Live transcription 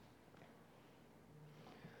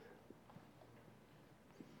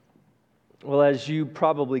Well, as you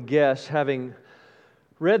probably guess, having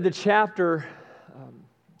read the chapter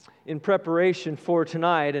in preparation for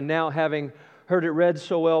tonight, and now having heard it read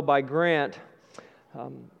so well by Grant,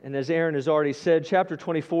 and as Aaron has already said, chapter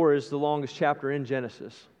 24 is the longest chapter in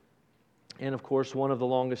Genesis, and of course one of the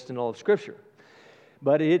longest in all of Scripture.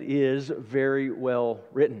 But it is very well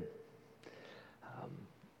written.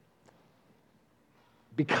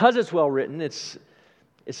 Because it's well written, it's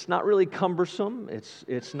not really cumbersome.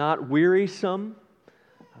 It's not wearisome.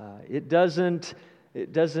 It doesn't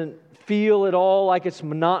feel at all like it's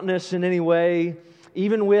monotonous in any way,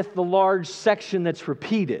 even with the large section that's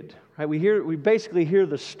repeated. Right? We basically hear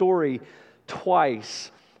the story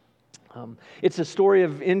twice. It's a story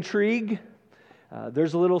of intrigue.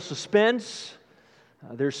 There's a little suspense.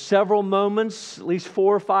 There's several moments, at least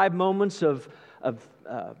 4 or 5 moments of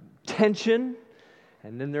tension.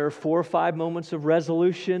 And then there are 4 or 5 moments of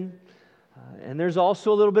resolution. And there's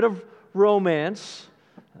also a little bit of romance.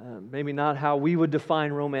 Maybe not how we would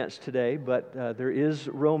define romance today, but there is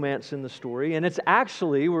romance in the story. And it's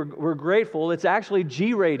actually, we're grateful, it's actually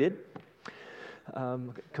G-rated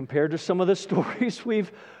compared to some of the stories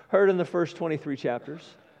we've heard in the first 23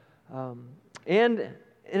 chapters. And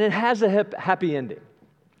it has a happy ending.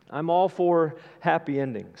 I'm all for happy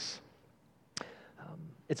endings.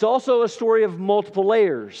 It's also a story of multiple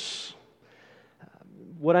layers.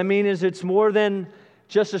 What I mean is it's more than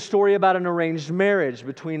just a story about an arranged marriage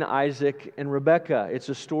between Isaac and Rebekah. It's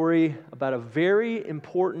a story about a very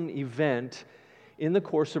important event in the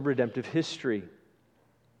course of redemptive history.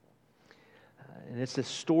 And it's a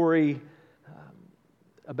story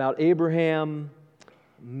about Abraham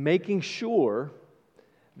making sure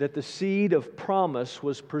that the seed of promise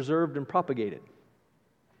was preserved and propagated.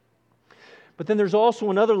 But then there's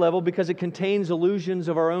also another level because it contains allusions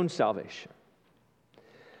of our own salvation.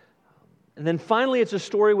 And then finally, it's a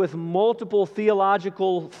story with multiple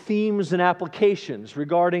theological themes and applications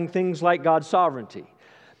regarding things like God's sovereignty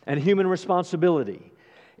and human responsibility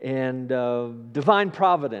and divine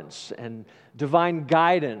providence and divine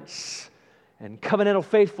guidance and covenantal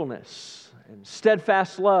faithfulness and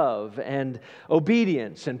steadfast love and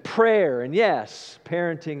obedience and prayer and, yes,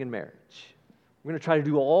 parenting and marriage. We're going to try to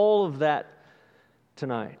do all of that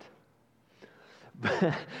tonight.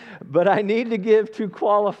 But I need to give 2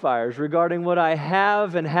 qualifiers regarding what I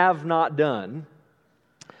have and have not done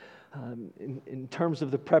in terms of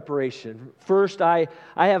the preparation. First, I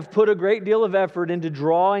have put a great deal of effort into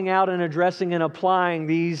drawing out and addressing and applying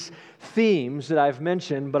these themes that I've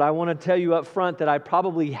mentioned, but I want to tell you up front that I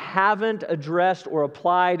probably haven't addressed or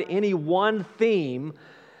applied any one theme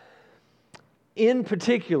in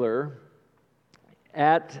particular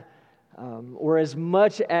or as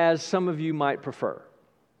much as some of you might prefer.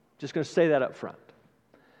 Just going to say that up front.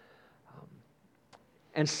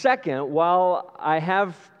 And second, while I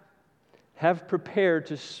have prepared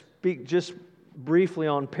to speak just briefly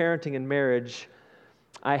on parenting and marriage,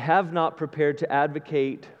 I have not prepared to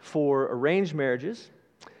advocate for arranged marriages,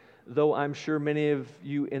 though I'm sure many of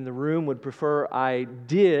you in the room would prefer I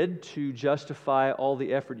did to justify all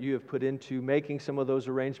the effort you have put into making some of those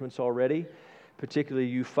arrangements already. Particularly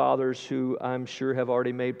you fathers who I'm sure have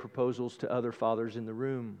already made proposals to other fathers in the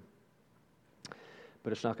room.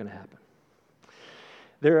 But it's not going to happen.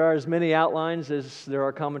 There are as many outlines as there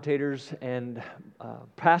are commentators and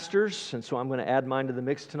pastors, and so I'm going to add mine to the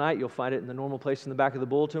mix tonight. You'll find it in the normal place in the back of the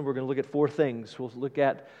bulletin. We're going to look at 4 things. We'll look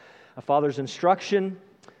at a father's instruction.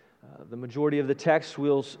 The majority of the text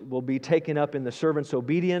will be taken up in the servant's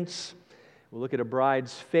obedience. We'll look at a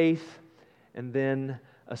bride's faith, and then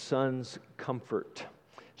a son's comfort.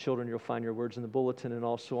 Children, you'll find your words in the bulletin and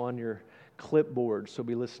also on your clipboard, so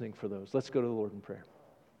be listening for those. Let's go to the Lord in prayer.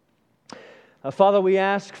 Father, we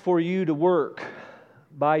ask for you to work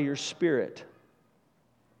by your Spirit.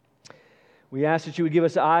 We ask that you would give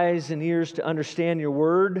us eyes and ears to understand your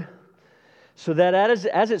word, so that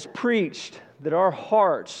as it's preached, that our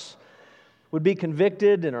hearts would be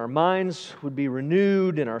convicted and our minds would be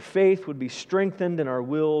renewed and our faith would be strengthened and our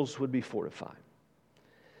wills would be fortified.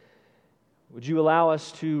 Would you allow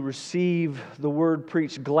us to receive the word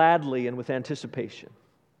preached gladly and with anticipation?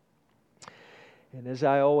 And as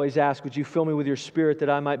I always ask, would you fill me with your Spirit that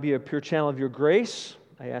I might be a pure channel of your grace?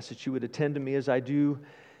 I ask that you would attend to me as I do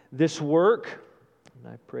this work.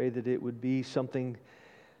 And I pray that it would be something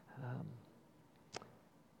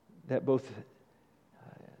that both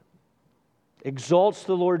exalts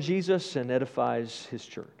the Lord Jesus and edifies His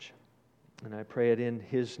church. And I pray it in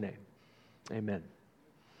His name. Amen.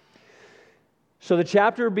 So the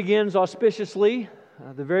chapter begins auspiciously.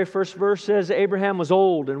 The very first verse says, Abraham was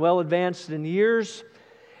old and well advanced in years,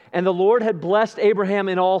 And the Lord had blessed Abraham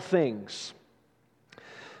in all things.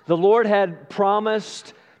 The Lord had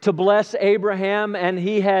promised to bless Abraham, and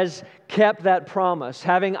He has kept that promise.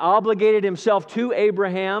 Having obligated Himself to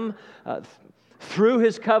Abraham through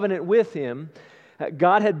His covenant with him,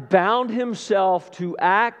 God had bound Himself to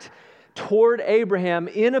act toward Abraham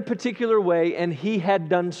in a particular way, and He had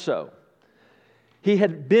done so. He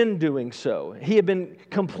had been doing so. He had been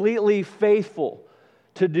completely faithful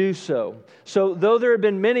to do so. So though there have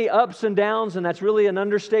been many ups and downs, and that's really an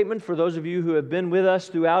understatement for those of you who have been with us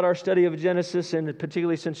throughout our study of Genesis, and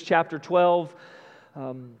particularly since chapter 12,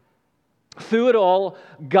 through it all,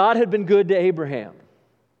 God had been good to Abraham.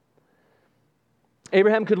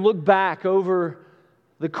 Abraham could look back over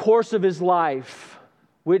the course of his life,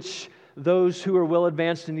 which those who are well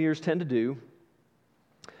advanced in years tend to do.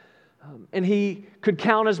 And he could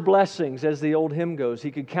count his blessings, as the old hymn goes. He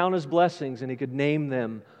could count his blessings and he could name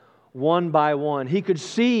them one by one. He could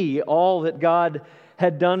see all that God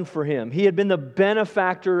had done for him. He had been the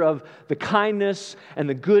benefactor of the kindness and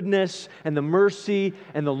the goodness and the mercy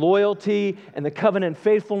and the loyalty and the covenant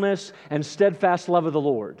faithfulness and steadfast love of the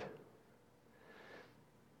Lord.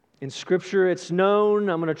 In Scripture, it's known,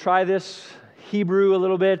 I'm going to try this Hebrew a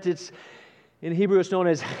little bit. In Hebrew, it's known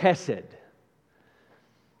as chesed.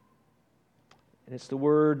 And it's the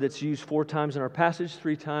word that's used 4 times in our passage,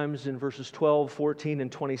 3 times in verses 12, 14,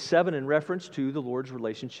 and 27 in reference to the Lord's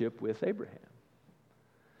relationship with Abraham.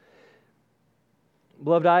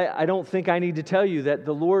 Beloved, I don't think I need to tell you that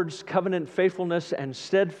the Lord's covenant faithfulness and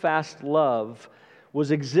steadfast love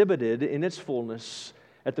was exhibited in its fullness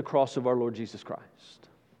at the cross of our Lord Jesus Christ.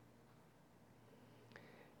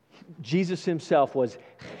 Jesus Himself was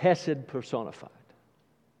chesed personified.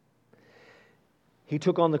 He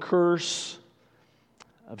took on the curse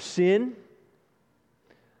of sin.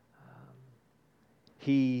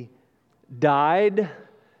 He died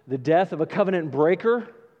the death of a covenant breaker,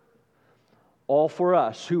 all for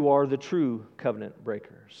us who are the true covenant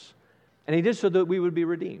breakers. And He did so that we would be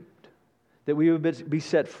redeemed, that we would be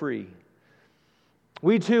set free.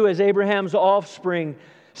 We too, as Abraham's offspring,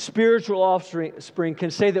 spiritual offspring, can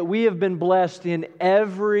say that we have been blessed in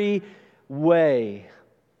every way,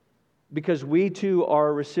 because we too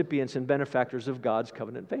are recipients and benefactors of God's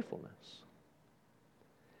covenant faithfulness.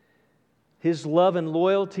 His love and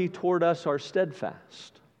loyalty toward us are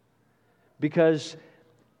steadfast, because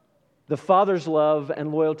the Father's love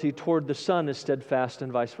and loyalty toward the Son is steadfast,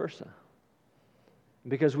 and vice versa.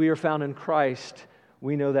 Because we are found in Christ,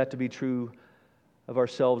 we know that to be true of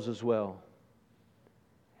ourselves as well.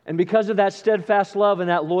 And because of that steadfast love and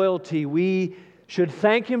that loyalty, we should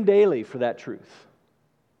thank Him daily for that truth.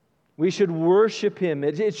 We should worship Him.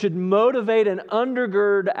 It should motivate and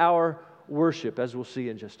undergird our worship, as we'll see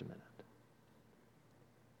in just a minute.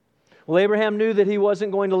 Well, Abraham knew that he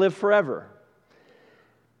wasn't going to live forever.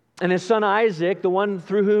 And his son Isaac, the one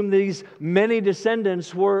through whom these many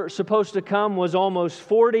descendants were supposed to come, was almost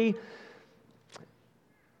 40.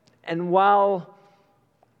 And while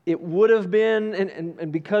it would have been,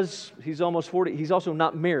 and because he's almost 40, he's also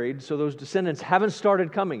not married, so those descendants haven't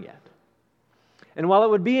started coming yet. And while it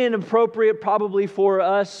would be inappropriate probably for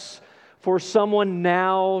us, for someone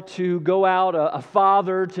now to go out, a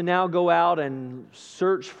father to now go out and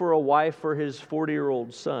search for a wife for his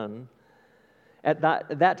 40-year-old son, at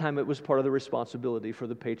that time it was part of the responsibility for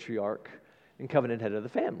the patriarch and covenant head of the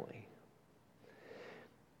family.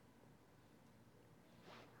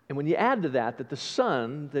 And when you add to that the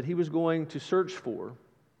son that he was going to search for,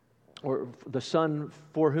 or the son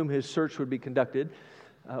for whom his search would be conducted,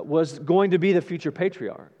 was going to be the future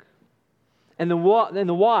patriarch. And the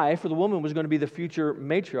wife, or the woman, was going to be the future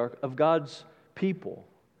matriarch of God's people.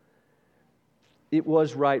 It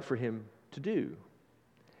was right for him to do.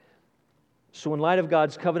 So in light of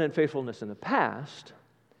God's covenant faithfulness in the past,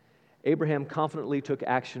 Abraham confidently took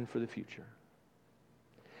action for the future.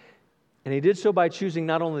 And he did so by choosing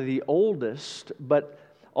not only the oldest, but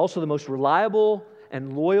also the most reliable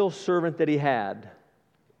and loyal servant that he had.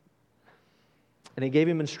 And he gave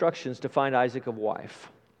him instructions to find Isaac a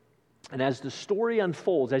wife. And as the story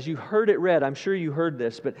unfolds, as you heard it read, I'm sure you heard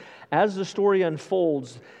this, but as the story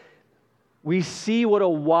unfolds, we see what a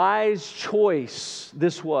wise choice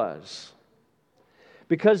this was.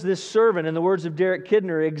 Because this servant, in the words of Derek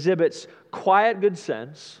Kidner, exhibits quiet good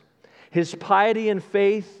sense, his piety and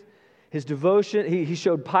faith, his devotion, he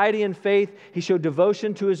showed piety and faith, he showed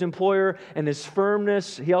devotion to his employer, and his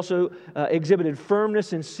firmness. He also exhibited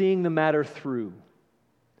firmness in seeing the matter through.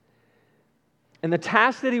 And the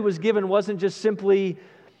task that he was given wasn't just simply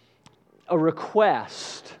a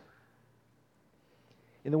request.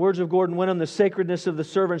 In the words of Gordon Wenham, the sacredness of the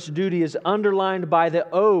servant's duty is underlined by the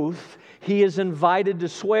oath he is invited to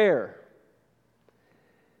swear.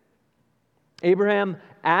 Abraham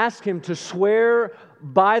asked him to swear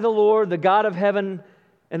by the Lord, the God of heaven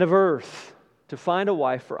and of earth, to find a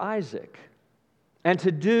wife for Isaac, and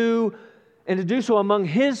to do so among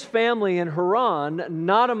his family in Haran,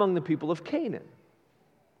 not among the people of Canaan.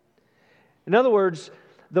 In other words,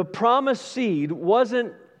 the promised seed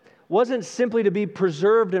wasn't simply to be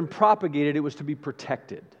preserved and propagated, it was to be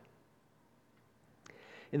protected.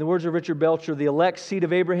 In the words of Richard Belcher, the elect seed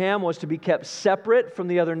of Abraham was to be kept separate from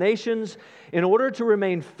the other nations in order to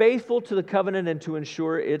remain faithful to the covenant and to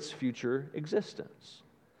ensure its future existence.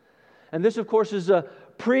 And this, of course, is a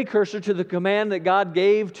precursor to the command that God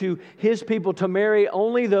gave to His people to marry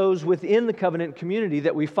only those within the covenant community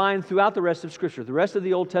that we find throughout the rest of Scripture, the rest of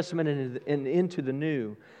the Old Testament and into the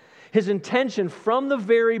New. His intention from the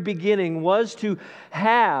very beginning was to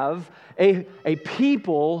have a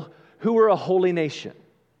people who were a holy nation.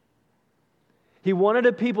 He wanted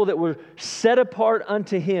a people that were set apart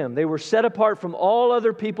unto Him. They were set apart from all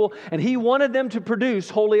other people, and He wanted them to produce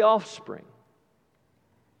holy offspring.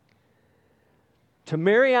 To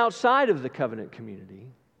marry outside of the covenant community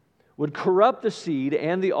would corrupt the seed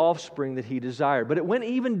and the offspring that He desired. But it went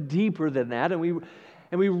even deeper than that, and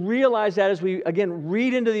we realize that as we, again,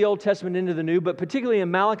 read into the Old Testament, into the New, but particularly in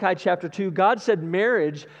Malachi chapter 2, God said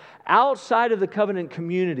marriage outside of the covenant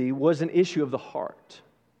community was an issue of the heart.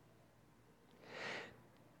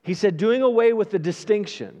 He said doing away with the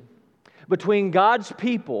distinction between God's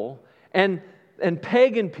people and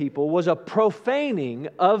pagan people was a profaning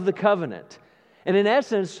of the covenant. And in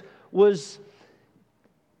essence, was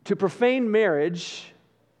to profane marriage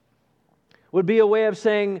would be a way of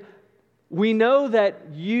saying, we know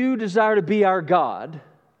that you desire to be our God,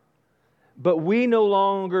 but we no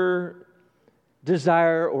longer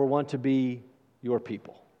desire or want to be your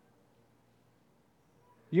people.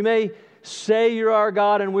 You may say you're our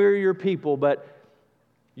God and we're your people, but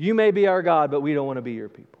you may be our God, but we don't want to be your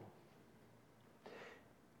people.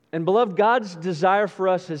 And beloved, God's desire for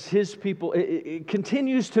us as His people, it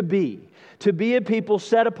continues to be a people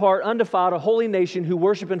set apart, undefiled, a holy nation who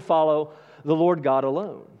worship and follow the Lord God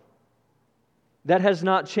alone. That has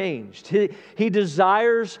not changed. He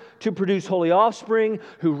desires to produce holy offspring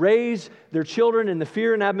who raise their children in the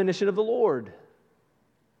fear and admonition of the Lord.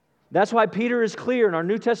 That's why Peter is clear in our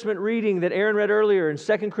New Testament reading that Aaron read earlier in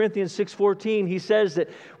 2 Corinthians 6:14. He says that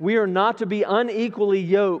we are not to be unequally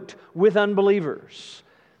yoked with unbelievers.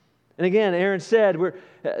 And again, Aaron said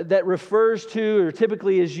that refers to or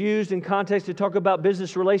typically is used in context to talk about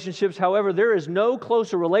business relationships. However, there is no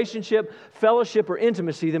closer relationship, fellowship, or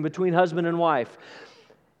intimacy than between husband and wife.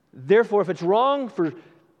 Therefore, if it's wrong for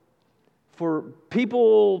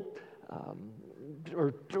people...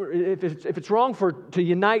 or if it's wrong to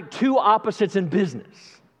unite two opposites in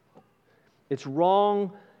business, it's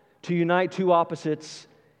wrong to unite two opposites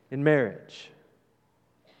in marriage.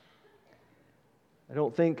 I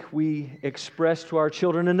don't think we express to our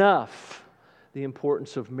children enough the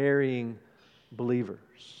importance of marrying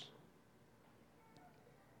believers.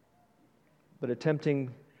 But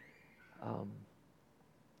attempting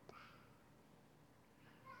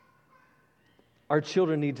our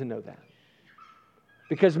children need to know that.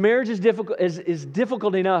 Because marriage is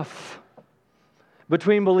difficult enough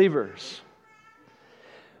between believers.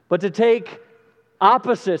 But to take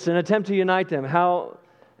opposites and attempt to unite them,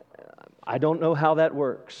 I don't know how that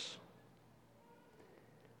works.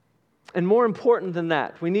 And more important than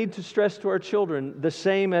that, we need to stress to our children the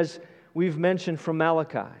same as we've mentioned from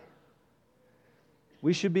Malachi.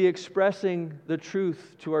 We should be expressing the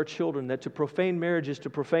truth to our children that to profane marriage is to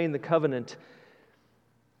profane the covenant.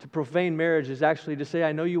 To profane marriage is actually to say,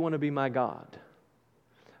 I know you want to be my God,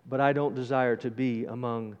 but I don't desire to be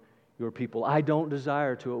among your people. I don't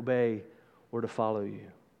desire to obey or to follow you.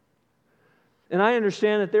 And I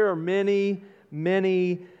understand that there are many,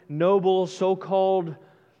 many noble so-called,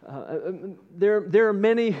 there are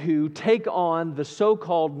many who take on the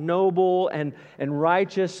so-called noble and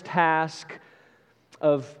righteous task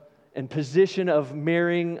and position of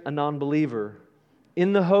marrying a non-believer,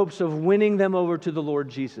 in the hopes of winning them over to the Lord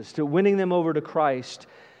Jesus, to winning them over to Christ,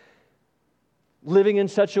 living in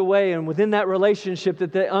such a way and within that relationship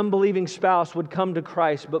that the unbelieving spouse would come to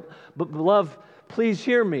Christ. But beloved, please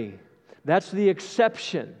hear me. That's the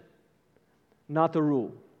exception, not the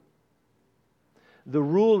rule. The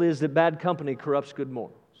rule is that bad company corrupts good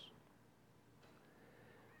morals.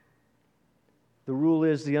 The rule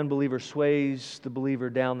is the unbeliever sways the believer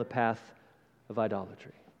down the path of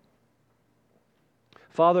idolatry.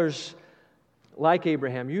 Fathers, like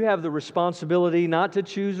Abraham, you have the responsibility not to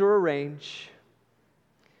choose or arrange,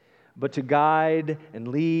 but to guide and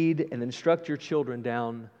lead and instruct your children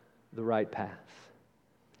down the right path.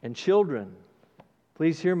 And children,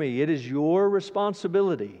 please hear me, it is your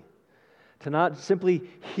responsibility to not simply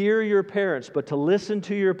hear your parents, but to listen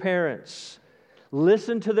to your parents.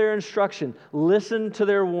 Listen to their instruction. Listen to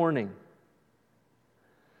their warning.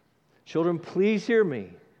 Children, please hear me.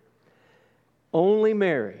 Only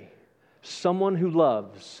marry someone who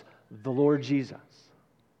loves the Lord Jesus.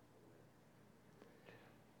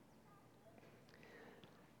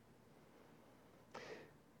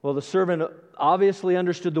 Well, the servant obviously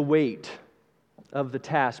understood the weight of the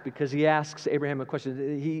task because he asks Abraham a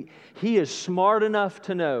question. He is smart enough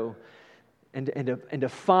to know and to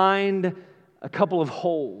find a couple of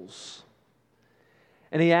holes.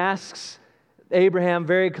 And he asks Abraham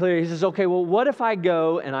very clearly, he says, okay, well, what if I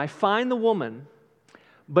go and I find the woman,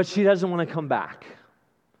 but she doesn't want to come back?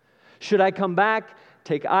 Should I come back,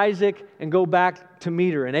 take Isaac, and go back to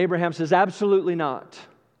meet her? And Abraham says, absolutely not.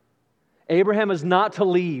 Abraham is not to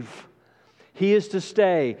leave. He is to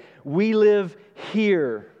stay. We live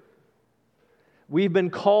here. We've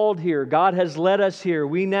been called here. God has led us here.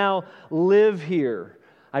 We now live here.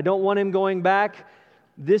 I don't want him going back.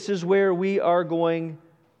 This is where we are going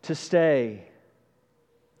to stay.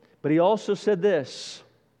 But he also said this: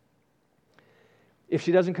 if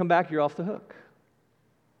she doesn't come back, you're off the hook.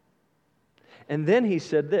 And then he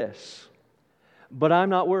said this: but I'm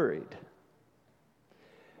not worried,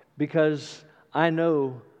 because I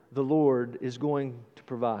know the Lord is going to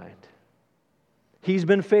provide. He's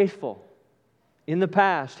been faithful in the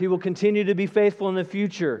past. He will continue to be faithful in the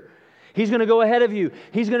future. He's going to go ahead of you.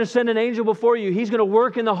 He's going to send an angel before you. He's going to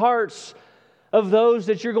work in the hearts of those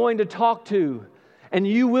that you're going to talk to, and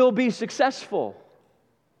you will be successful.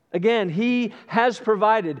 Again, He has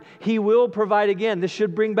provided. He will provide again. This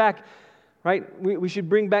should bring back, right? We should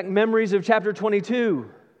bring back memories of chapter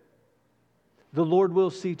 22. The Lord will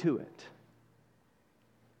see to it.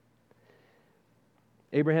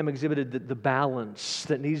 Abraham exhibited the balance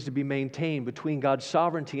that needs to be maintained between God's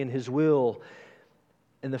sovereignty and His will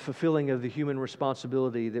and the fulfilling of the human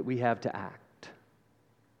responsibility that we have to act.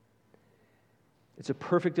 It's a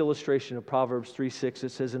perfect illustration of Proverbs 3:6.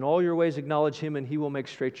 It says, in all your ways acknowledge Him and He will make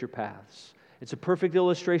straight your paths. It's a perfect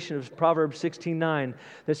illustration of Proverbs 16:9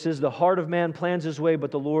 that says, the heart of man plans his way,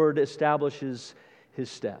 but the Lord establishes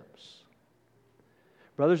his steps.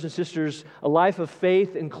 Brothers and sisters, a life of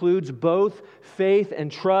faith includes both faith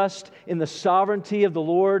and trust in the sovereignty of the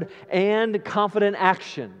Lord and confident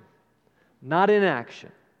action, not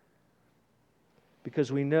inaction.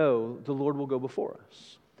 Because we know the Lord will go before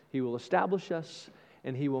us. He will establish us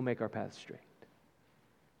and He will make our path straight.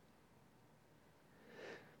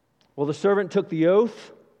 Well, the servant took the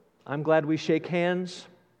oath. I'm glad we shake hands.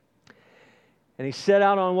 And he set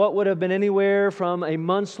out on what would have been anywhere from a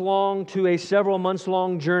months-long to a several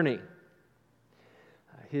months-long journey.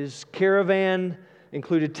 His caravan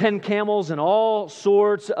included 10 camels and all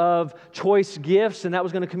sorts of choice gifts, and that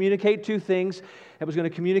was going to communicate two things. It was going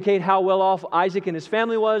to communicate how well off Isaac and his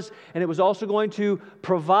family was, and it was also going to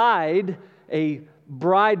provide a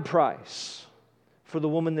bride price for the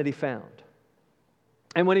woman that he found.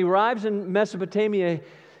 And when he arrives in Mesopotamia,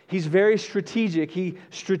 he's very strategic. He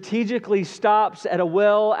strategically stops at a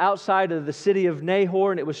well outside of the city of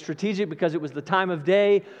Nahor, and it was strategic because it was the time of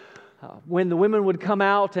day when the women would come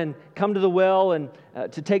out and come to the well and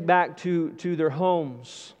to take back to their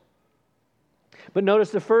homes. But notice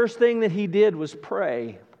the first thing that he did was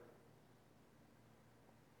pray.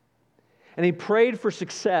 And he prayed for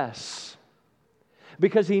success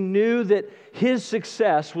because he knew that his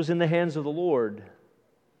success was in the hands of the Lord.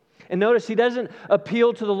 And notice he doesn't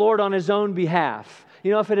appeal to the Lord on his own behalf.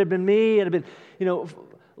 If it had been me, it had been,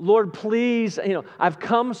 Lord, please, I've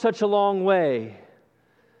come such a long way.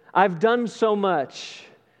 I've done so much.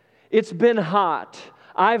 It's been hot.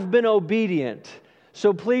 I've been obedient.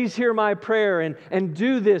 So please hear my prayer and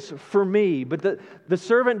do this for me. But the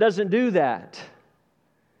servant doesn't do that.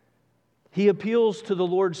 He appeals to the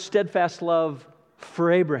Lord's steadfast love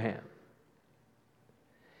for Abraham.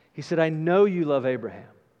 He said, I know you love Abraham.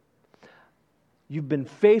 You've been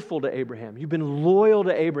faithful to Abraham. You've been loyal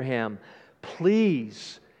to Abraham.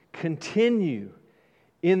 Please continue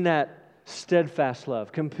in that steadfast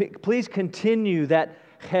love. Please continue that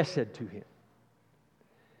chesed to him.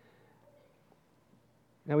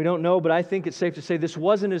 Now, we don't know, but I think it's safe to say this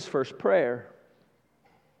wasn't his first prayer.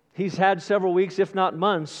 He's had several weeks, if not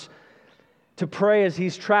months, to pray as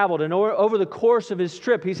he's traveled. And over the course of his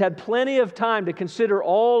trip, he's had plenty of time to consider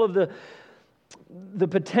all of the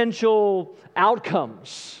potential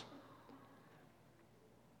outcomes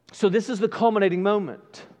So this is the culminating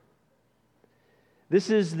moment. This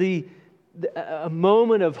is a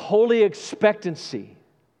moment of holy expectancy.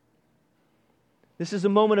 This is a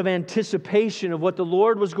moment of anticipation of what the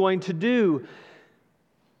Lord was going to do.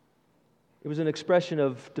 It was an expression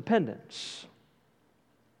of dependence.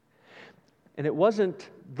 And it wasn't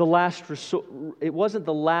the last resort. It wasn't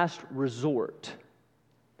the last resort.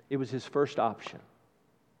 It was his first option.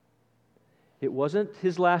 It wasn't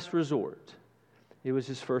his last resort. It was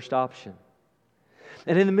his first option.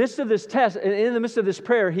 And in the midst of this test, in the midst of this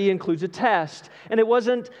prayer, he includes a test. And it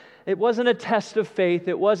wasn't a test of faith.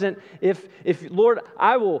 It wasn't, if Lord,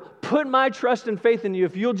 I will put my trust and faith in you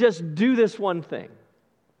if you'll just do this one thing.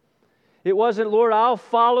 It wasn't, Lord, I'll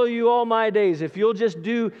follow you all my days. If you'll just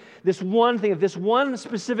do this one thing, if this one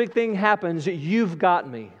specific thing happens, you've got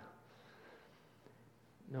me.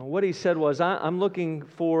 No, what he said was, I'm looking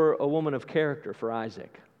for a woman of character for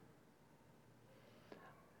Isaac.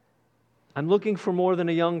 I'm looking for more than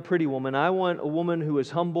a young, pretty woman. I want a woman who is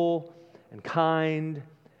humble and kind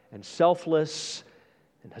and selfless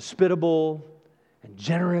and hospitable and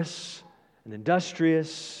generous and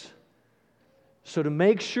industrious. So to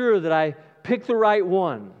make sure that I pick the right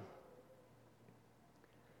one,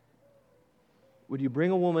 would you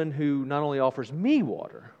bring a woman who not only offers me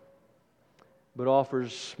water, but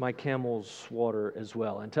offers my camels water as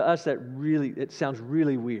well? And to us, it sounds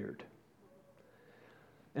really weird.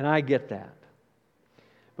 And I get that.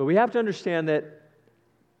 But we have to understand that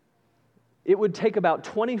it would take about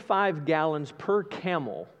 25 gallons per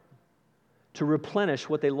camel to replenish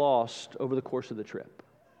what they lost over the course of the trip.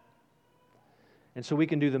 And so we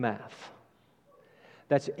can do the math.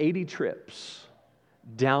 That's 80 trips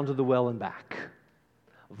down to the well and back,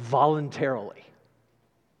 voluntarily.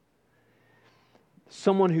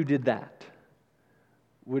 Someone who did that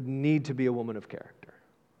would need to be a woman of character.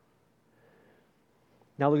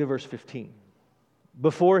 Now look at verse 15.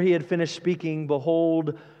 Before he had finished speaking,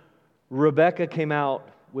 behold, Rebekah came out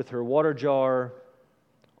with her water jar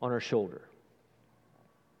on her shoulder.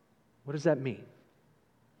 What does that mean?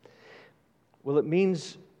 Well, it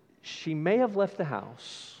means she may have left the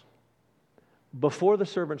house before the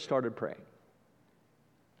servant started praying.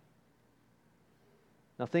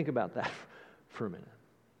 Now think about that for a minute.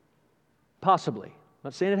 Possibly. I'm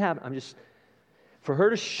not saying it happened. I'm just, for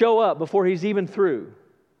her to show up before he's even through,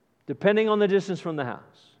 depending on the distance from the house,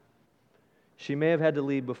 she may have had to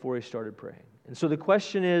leave before he started praying. And so the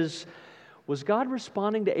question is, was God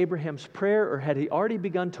responding to Abraham's prayer, or had he already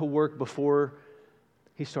begun to work before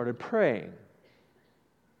he started praying?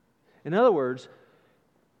 In other words,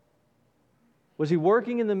 was he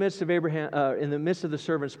working in the midst of in the midst of the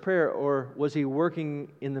servant's prayer, or was he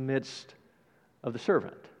working in the midst of the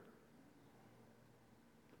servant?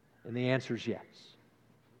 And the answer is yes.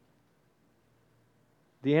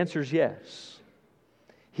 The answer is yes.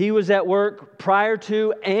 He was at work prior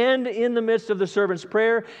to and in the midst of the servant's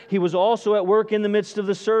prayer. He was also at work in the midst of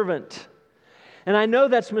the servant. And I know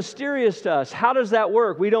that's mysterious to us. How does that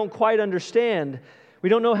work? We don't quite understand. We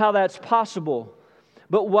don't know how that's possible.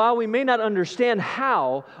 But while we may not understand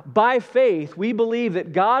how, by faith, we believe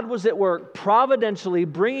that God was at work providentially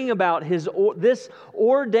bringing about this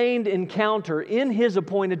ordained encounter in His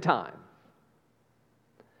appointed time.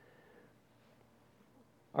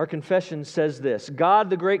 Our confession says this: God,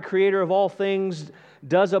 the great creator of all things,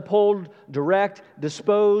 does uphold, direct,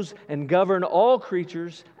 dispose, and govern all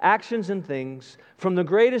creatures, actions, and things, from the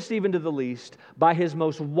greatest even to the least, by His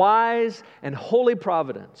most wise and holy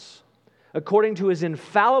providence, according to His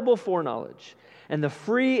infallible foreknowledge, and the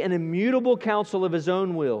free and immutable counsel of His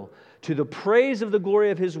own will, to the praise of the glory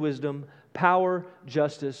of His wisdom, power,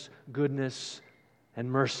 justice, goodness, and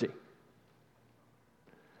mercy.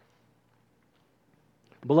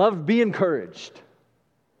 Beloved, be encouraged.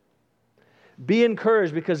 Be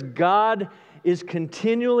encouraged, because God is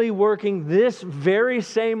continually working this very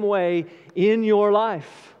same way in your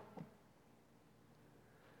life.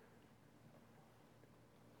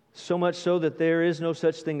 So much so that there is no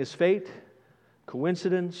such thing as fate,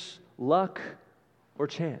 coincidence, luck, or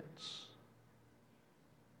chance.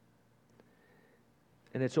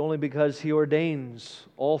 And it's only because He ordains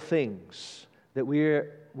all things that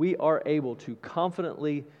we are able to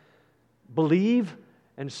confidently believe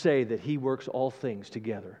and say that He works all things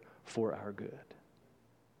together for our good.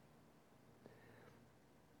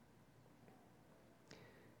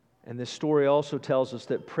 And this story also tells us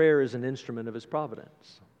that prayer is an instrument of His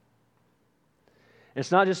providence.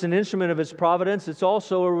 It's not just an instrument of His providence, it's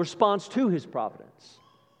also a response to His providence.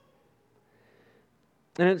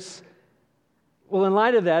 And in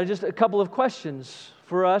light of that, just a couple of questions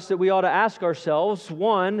for us that we ought to ask ourselves.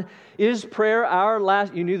 One, is prayer our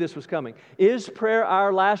last, you knew this was coming, is prayer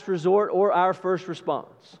our last resort or our first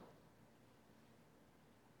response?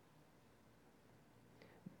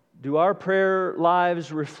 Do our prayer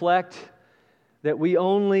lives reflect that we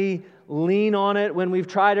only lean on it when we've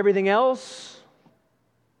tried everything else?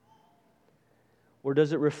 Or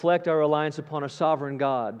does it reflect our reliance upon a sovereign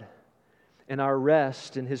God and our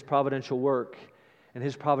rest in His providential work and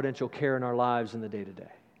His providential care in our lives in the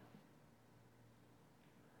day-to-day?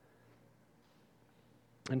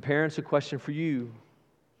 And parents, a question for you.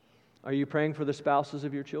 Are you praying for the spouses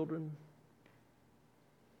of your children?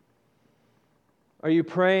 Are you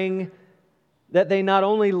praying that they not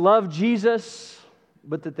only love Jesus,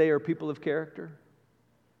 but that they are people of character?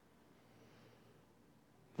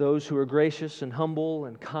 Those who are gracious and humble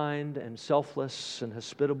and kind and selfless and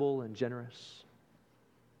hospitable and generous.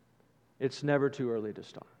 It's never too early to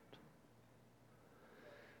start.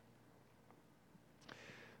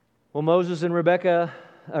 Well, Moses said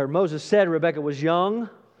Rebekah was young,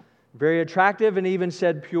 very attractive, and even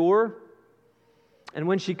said pure. And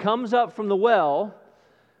when she comes up from the well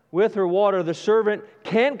with her water, the servant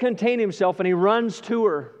can't contain himself and he runs to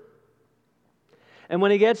her. And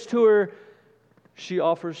when he gets to her, he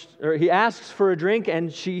asks for a drink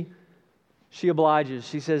and she obliges.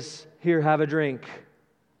 She says, "Here, have a drink.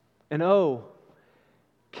 And oh,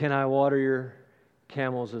 can I water your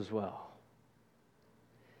camels as well?"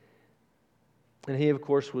 And he, of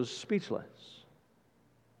course, was speechless.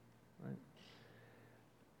 Right?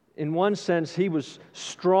 In one sense, he was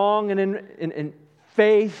strong and in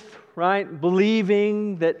faith, right?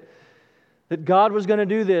 Believing that God was going to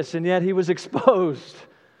do this, and yet he was exposed.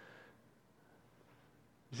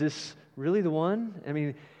 Is this really the one? I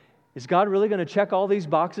mean, is God really going to check all these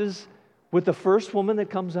boxes with the first woman that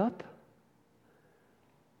comes up?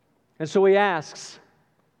 And so he asks,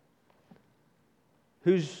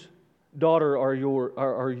 "Whose daughter are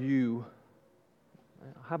you?"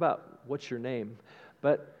 How about, "What's your name?"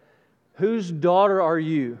 But whose daughter are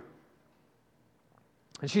you?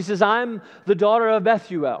 And she says, "I'm the daughter of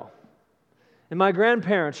Bethuel. And my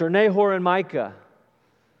grandparents are Nahor and Micah."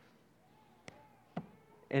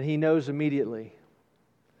 And he knows immediately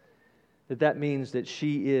that means that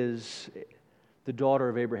she is the daughter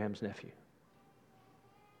of Abraham's nephew.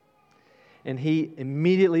 And he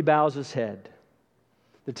immediately bows his head.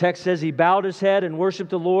 The text says he bowed his head and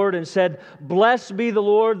worshiped the Lord and said, "Blessed be the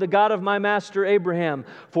Lord, the God of my master Abraham,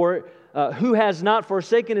 for who has not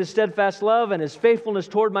forsaken His steadfast love and His faithfulness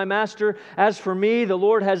toward my master. As for me, the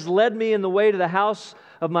Lord has led me in the way to the house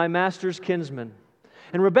of my master's kinsman."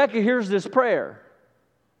 And Rebekah hears this prayer.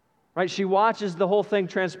 Right? She watches the whole thing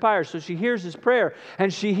transpire. So she hears his prayer.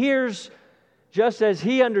 And she hears, just as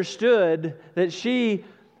he understood, that she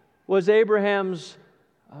was Abraham's,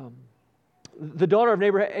 the daughter of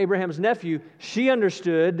Abraham's nephew. She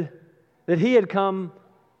understood that he had come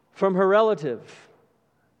from her relative.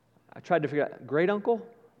 I tried to figure out, great uncle?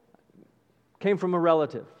 Came from a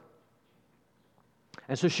relative.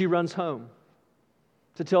 And so she runs home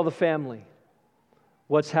to tell the family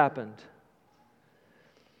what's happened.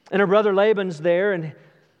 And her brother Laban's there, and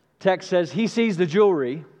text says he sees the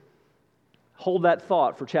jewelry. Hold that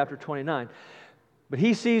thought for chapter 29. But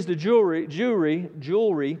he sees the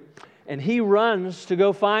jewelry, and he runs to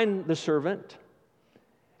go find the servant,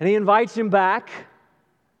 and he invites him back.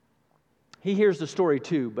 He hears the story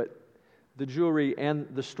too, but the jewelry and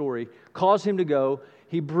the story cause him to go.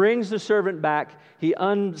 He brings the servant back. He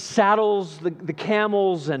unsaddles the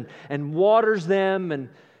camels and waters them and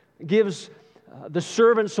gives the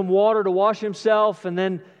servant some water to wash himself, and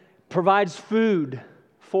then provides food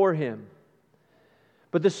for him.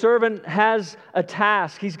 But the servant has a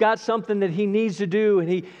task. He's got something that he needs to do, and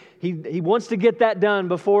he wants to get that done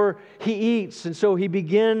before he eats. And so he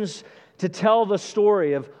begins to tell the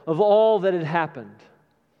story of all that had happened.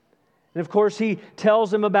 And of course, he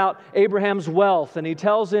tells him about Abraham's wealth, and he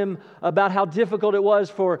tells him about how difficult it was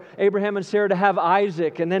for Abraham and Sarah to have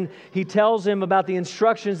Isaac. And then he tells him about the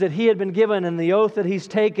instructions that he had been given and the oath that he's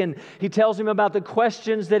taken. He tells him about the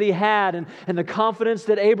questions that he had and the confidence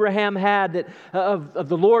that Abraham had that of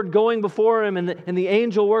the Lord going before him and the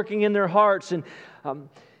angel working in their hearts. And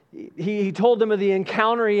he told them of the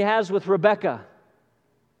encounter he has with Rebekah.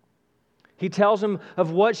 He tells him of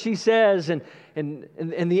what she says and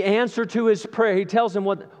the answer to his prayer. He tells him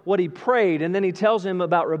what he prayed, and then he tells him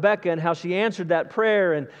about Rebekah and how she answered that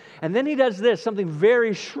prayer. And then he does this, something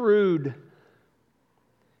very shrewd.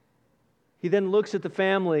 He then looks at the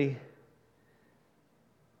family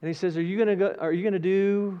and he says, Are you going to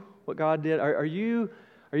do what God did? Are you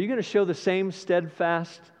going to show the same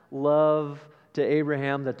steadfast love to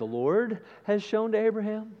Abraham that the Lord has shown to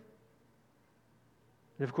Abraham?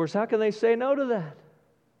 And of course, how can they say no to that?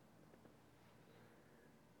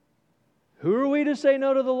 Who are we to say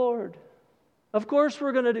no to the Lord? Of course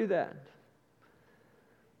we're going to do that.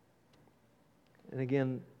 And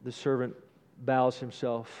again, the servant bows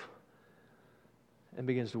himself and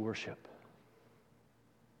begins to worship.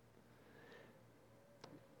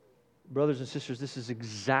 Brothers and sisters, this is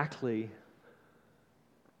exactly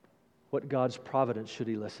what God's providence should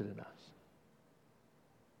elicit in us.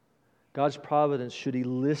 God's providence should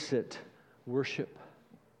elicit worship.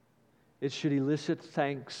 It should elicit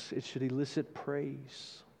thanks. It should elicit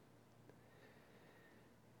praise.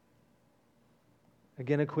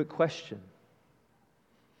 Again, a quick question.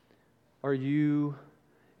 Are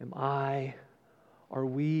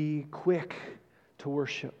we quick to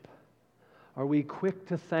worship? Are we quick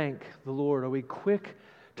to thank the Lord? Are we quick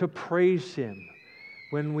to praise Him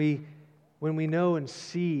when we know and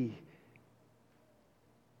see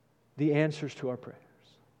the answers to our prayers?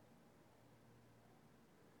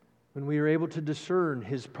 When we are able to discern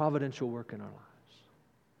His providential work in our lives?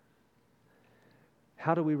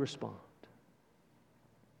 How do we respond?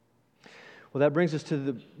 Well, that brings us to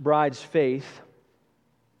the bride's faith.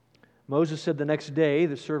 Moses said the next day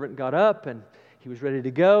the servant got up and he was ready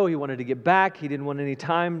to go. He wanted to get back. He didn't want any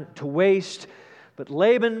time to waste. But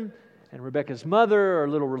Laban and Rebekah's mother are a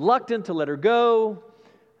little reluctant to let her go.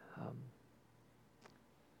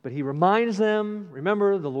 But he reminds them,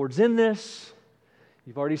 remember, the Lord's in this.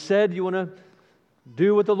 You've already said you want to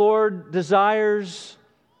do what the Lord desires.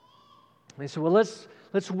 And they said, well, let's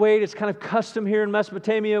wait. It's kind of custom here in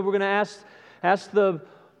Mesopotamia. We're going to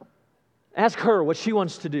ask her what she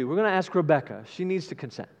wants to do. We're going to ask Rebekah. She needs to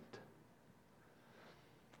consent.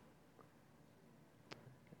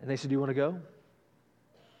 And they said, do you want to go?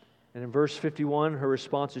 And in verse 51, her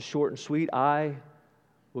response is short and sweet. I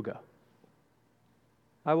will go.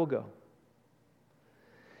 I will go.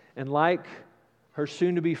 And like her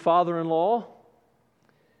soon-to-be father-in-law,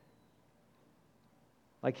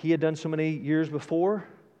 like he had done so many years before,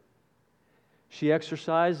 she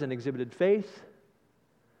exercised and exhibited faith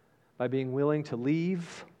by being willing to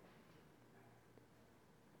leave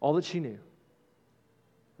all that she knew.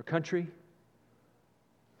 Her country,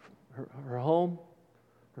 her home,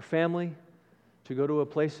 her family, to go to a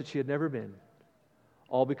place that she had never been,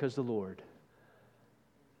 all because the Lord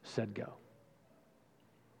said go.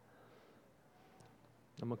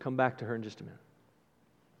 I'm going to come back to her in just a minute.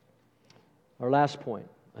 Our last point,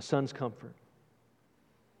 a son's comfort.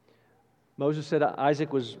 Moses said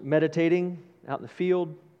Isaac was meditating out in the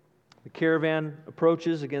field. The caravan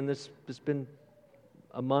approaches. Again, this has been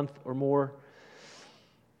a month or more.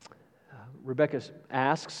 Rebekah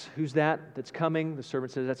asks, who's that's coming? The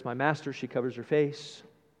servant says, that's my master. She covers her face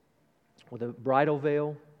with a bridal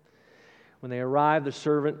veil. When they arrive, the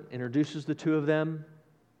servant introduces the two of them.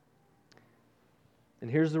 And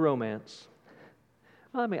here's the romance.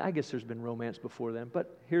 Well, I guess there's been romance before then,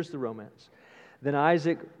 but here's the romance. Then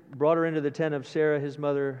Isaac brought her into the tent of Sarah, his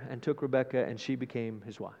mother, and took Rebekah, and she became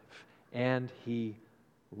his wife. And he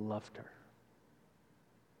loved her.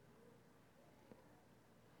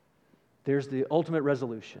 There's the ultimate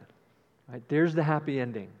resolution. Right? There's the happy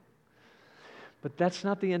ending. But that's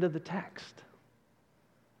not the end of the text.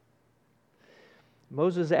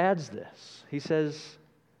 Moses adds this. He says,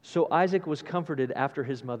 so Isaac was comforted after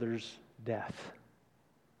his mother's death.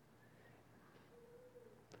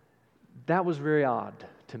 That was very odd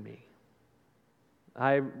to me.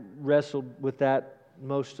 I wrestled with that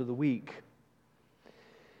most of the week.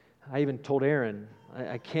 I even told Aaron,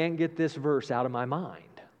 I can't get this verse out of my mind.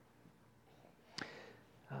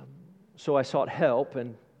 So I sought help,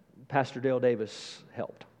 and Pastor Dale Davis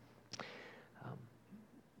helped.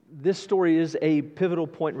 This story is a pivotal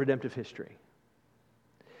point in redemptive history.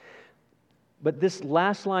 But this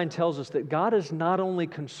last line tells us that God is not only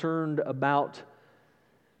concerned about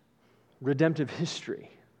redemptive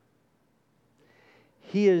history,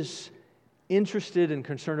 He is interested and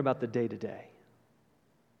concerned about the day-to-day.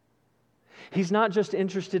 He's not just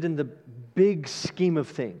interested in the big scheme of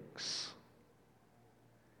things.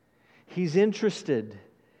 He's interested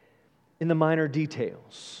in the minor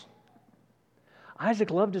details.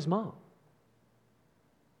 Isaac loved his mom.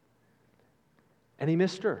 And he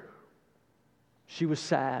missed her. She was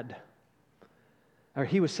sad. Or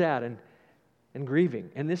he was sad and grieving.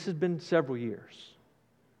 And this has been several years.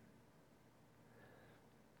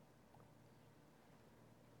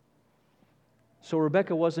 So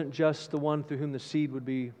Rebekah wasn't just the one through whom the seed would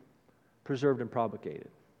be preserved and propagated.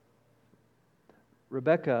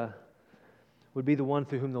 Rebekah would be the one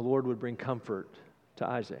through whom the Lord would bring comfort to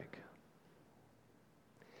Isaac.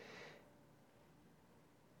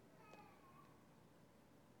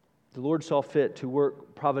 the Lord saw fit to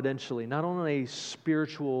work providentially, not on a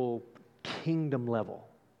spiritual kingdom level,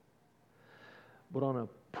 but on a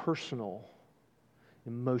personal,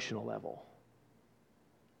 emotional level.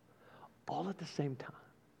 All at the same time.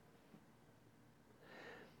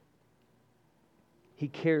 He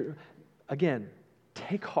cared. Again,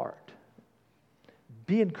 take heart.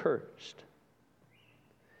 Be encouraged.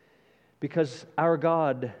 Because our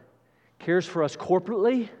God cares for us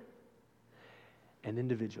corporately and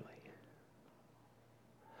individually.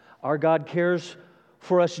 Our God cares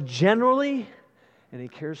for us generally, and He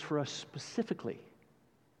cares for us specifically.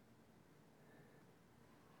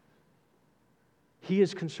 He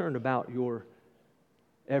is concerned about your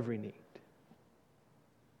every need.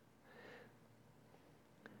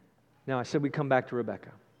 Now, I said we'd come back to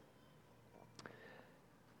Rebecca.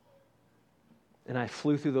 And I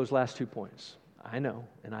flew through those last 2 points. I know,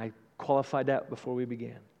 and I qualified that before we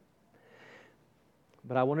began.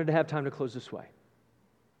 But I wanted to have time to close this way.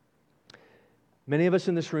 Many of us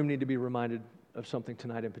in this room need to be reminded of something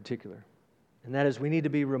tonight in particular. And that is, we need to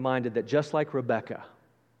be reminded that just like Rebecca,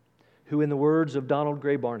 who in the words of Donald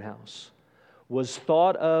Gray Barnhouse, was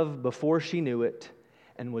thought of before she knew it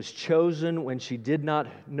and was chosen when she did not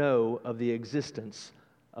know of the existence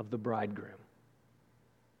of the bridegroom.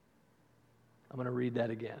 I'm going to read that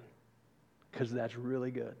again because that's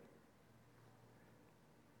really good.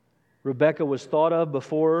 Rebecca was thought of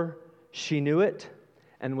before she knew it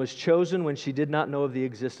and was chosen when she did not know of the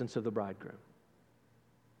existence of the bridegroom.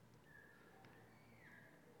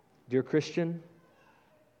 Dear Christian,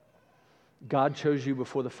 God chose you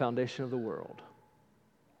before the foundation of the world.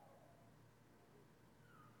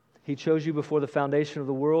 He chose you before the foundation of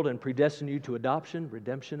the world and predestined you to adoption,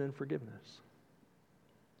 redemption, and forgiveness.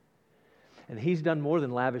 And He's done more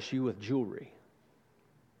than lavish you with jewelry.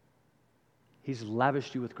 He's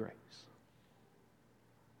lavished you with grace.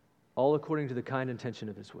 All according to the kind intention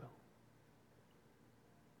of His will.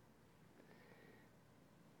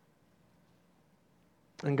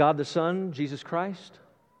 And God the Son, Jesus Christ,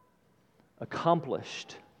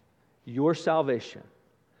 accomplished your salvation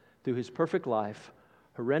through His perfect life,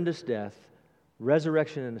 horrendous death,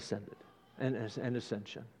 resurrection, and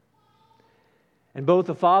ascension. And both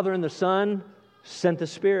the Father and the Son sent the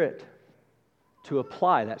Spirit to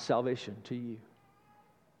apply that salvation to you.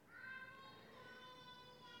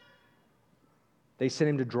 They sent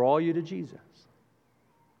Him to draw you to Jesus.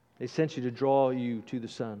 They sent you to draw you to the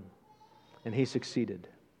Son. And He succeeded.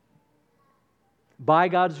 By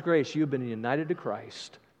God's grace, you have been united to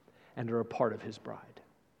Christ and are a part of His bride.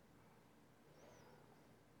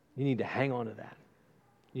 You need to hang on to that.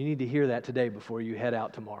 You need to hear that today before you head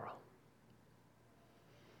out tomorrow.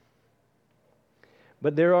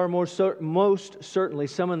 But there are most certainly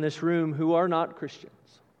some in this room who are not Christians.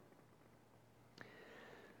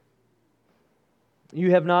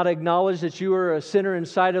 You have not acknowledged that you are a sinner in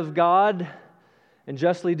sight of God and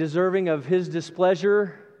justly deserving of His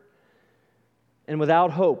displeasure and without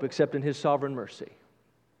hope except in His sovereign mercy.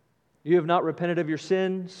 You have not repented of your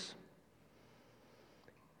sins.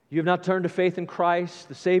 You have not turned to faith in Christ,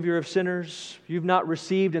 the Savior of sinners. You have not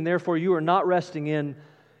received, and therefore you are not resting in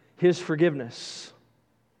His forgiveness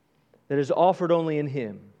that is offered only in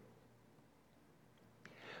Him.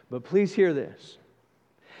 But please hear this.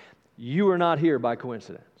 You are not here by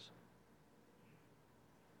coincidence.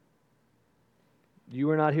 You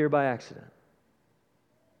are not here by accident.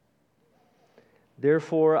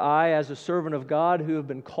 Therefore, I, as a servant of God who have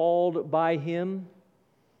been called by Him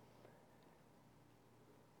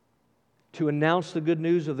to announce the good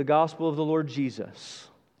news of the gospel of the Lord Jesus,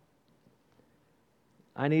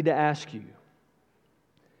 I need to ask you,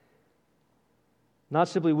 not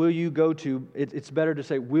simply will you go to, it's better to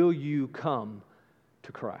say, will you come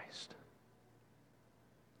to Christ?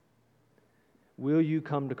 Will you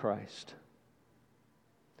come to Christ?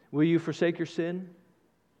 Will you forsake your sin?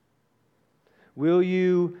 Will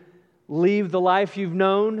you leave the life you've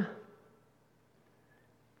known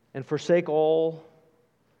and forsake all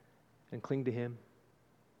and cling to Him?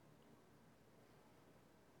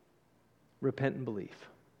 Repent and believe.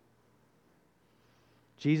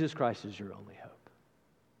 Jesus Christ is your only hope.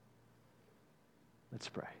 Let's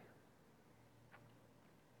pray.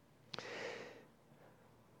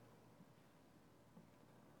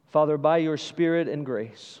 Father, by your Spirit and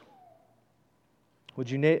grace, would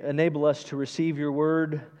you enable us to receive your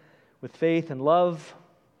word with faith and love,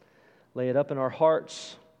 lay it up in our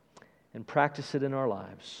hearts, and practice it in our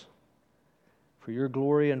lives. For your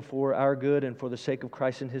glory and for our good and for the sake of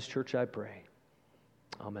Christ and His church, I pray.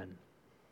 Amen.